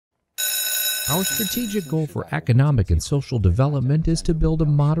Our strategic goal for economic and social development is to build a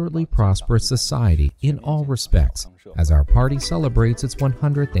moderately prosperous society in all respects, as our party celebrates its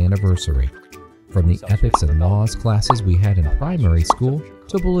 100th anniversary. From the ethics and laws classes we had in primary school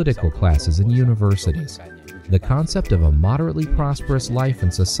to political classes in universities, the concept of a moderately prosperous life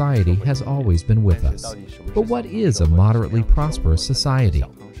and society has always been with us. But what is a moderately prosperous society?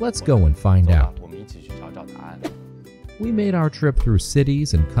 Let's go and find out. We made our trip through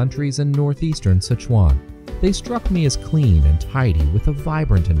cities and countries in northeastern Sichuan. They struck me as clean and tidy with a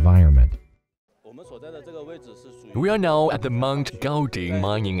vibrant environment. We are now at the Mount Gaoding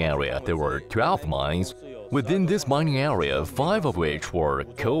mining area. There were 12 mines. Within this mining area, 5 of which were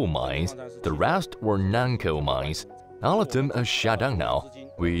coal mines. The rest were non-coal mines. All of them are shut down now.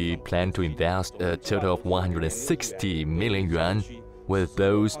 We plan to invest a total of 160 million yuan with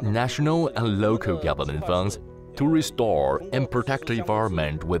both national and local government funds to restore and protect the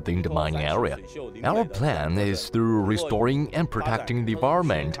environment within the mining area. Our plan is through restoring and protecting the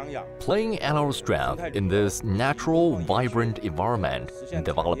environment, playing at our strength in this natural, vibrant environment,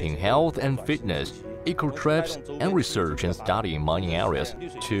 developing health and fitness, eco-trips, and research and study in mining areas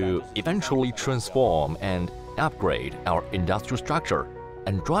to eventually transform and upgrade our industrial structure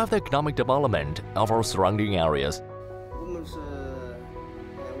and drive the economic development of our surrounding areas.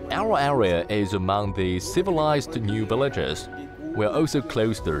 Our area is among the civilized new villages. We are also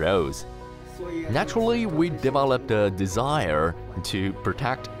close to the roads. Naturally, we developed a desire to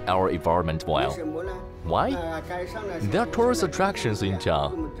protect our environment well. Why? There are tourist attractions in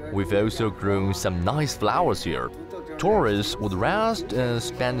town. We've also grown some nice flowers here. Tourists would rest and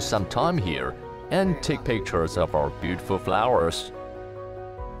spend some time here and take pictures of our beautiful flowers.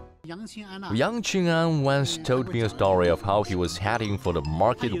 Yang Qing'an once told me a story of how he was heading for the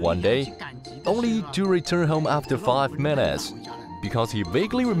market one day, only to return home after 5 minutes, because he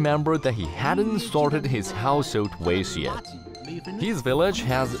vaguely remembered that he hadn't sorted his household waste yet. His village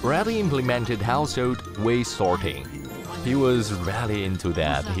has already implemented household waste sorting. He was really into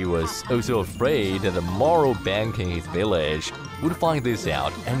that. He was also afraid that the moral bank in his village would find this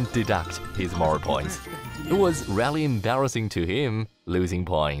out and deduct his moral points. It was really embarrassing to him, losing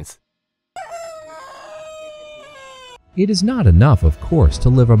points. It is not enough, of course, to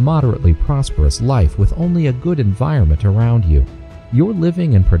live a moderately prosperous life with only a good environment around you. Your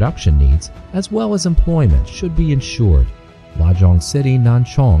living and production needs, as well as employment, should be ensured. Lajong City,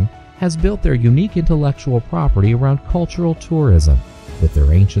 Nanchong, has built their unique intellectual property around cultural tourism, with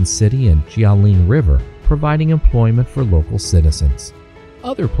their ancient city and Jialing River providing employment for local citizens.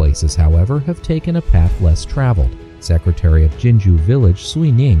 Other places, however, have taken a path less traveled. Secretary of Jinju Village,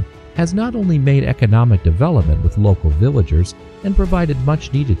 Sui Ning, has not only made economic development with local villagers and provided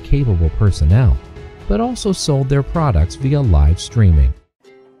much-needed capable personnel, but also sold their products via live streaming.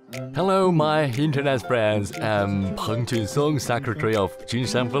 Hello, my internet friends. I'm Peng Junsong, Secretary of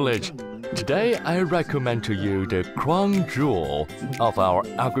Jinshan Village. Today, I recommend to you the crown jewel of our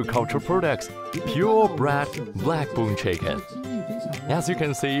agricultural products, purebred black-bone chicken. As you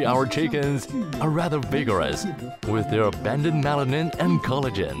can see, our chickens are rather vigorous, with their abundant melanin and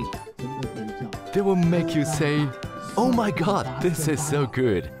collagen. They will make you say, "Oh my god, this is so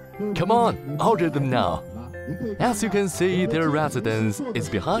good! Come on, order them now!" As you can see, their residence is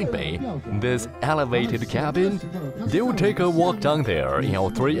behind me, this elevated cabin. They will take a walk down there in our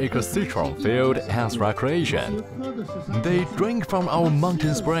 3-acre citron field as recreation. They drink from our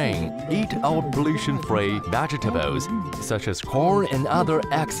mountain spring, eat our pollution-free vegetables, such as corn and other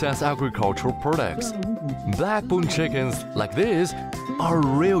excess agricultural products. Black-bone chickens like this are a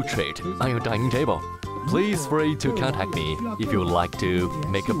real treat on your dining table. Please feel free to contact me if you would like to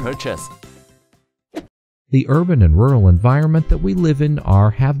make a purchase. The urban and rural environment that we live in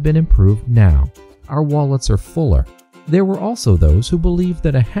have been improved now. Our wallets are fuller. There were also those who believed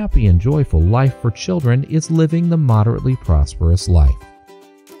that a happy and joyful life for children is living the moderately prosperous life.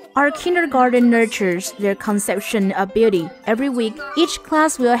 Our kindergarten nurtures their conception of beauty. Every week, each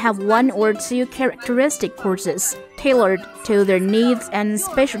class will have 1 or 2 characteristic courses tailored to their needs and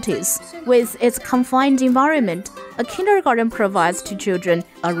specialties. With its confined environment, a kindergarten provides to children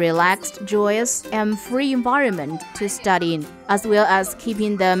a relaxed, joyous, and free environment to study in, as well as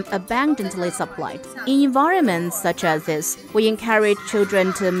keeping them abundantly supplied. In environments such as this, we encourage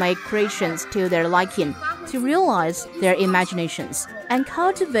children to make creations to their liking, to realize their imaginations, and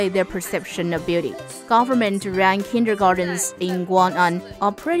cultivate their perception of beauty. Government-run kindergartens in Guang'an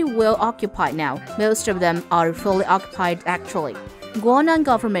are pretty well occupied now. Most of them are fully occupied actually. Guang'an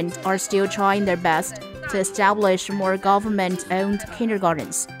government are still trying their best to establish more government-owned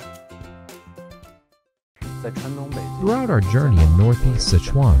kindergartens. 在川东北 Throughout our journey in northeast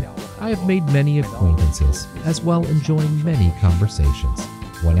Sichuan, I have made many acquaintances, as well enjoying many conversations.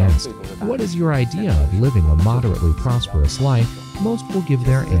 When asked, what is your idea of living a moderately prosperous life, most will give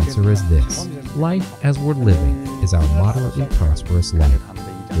their answer as this: life as we're living is our moderately prosperous life.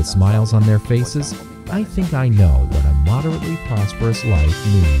 With smiles on their faces, I think I know what a moderately prosperous life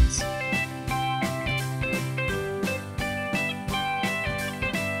means.